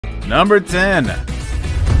Number 10.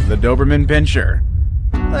 The Doberman Pinscher.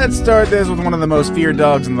 Let's start this with one of the most feared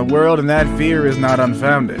dogs in the world, and that fear is not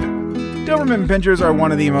unfounded. Doberman Pinschers are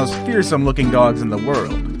one of the most fearsome-looking dogs in the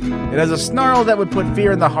world. It has a snarl that would put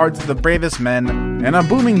fear in the hearts of the bravest men, and a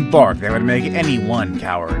booming bark that would make anyone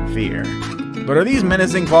cower in fear. But are these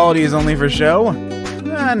menacing qualities only for show?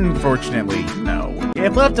 Unfortunately, no.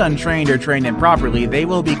 If left untrained or trained improperly, they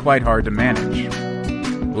will be quite hard to manage.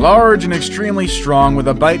 Large and extremely strong with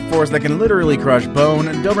a bite force that can literally crush bone,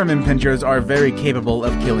 Doberman Pinschers are very capable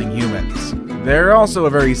of killing humans. They're also a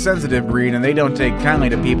very sensitive breed, and they don't take kindly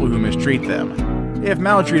to people who mistreat them. If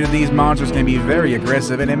maltreated, these monsters can be very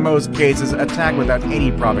aggressive and in most cases attack without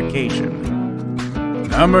any provocation.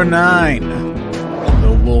 Number 9.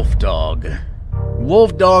 The Wolf Dog.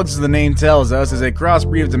 Wolf dogs, as the name tells us, is a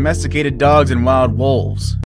crossbreed of domesticated dogs and wild wolves.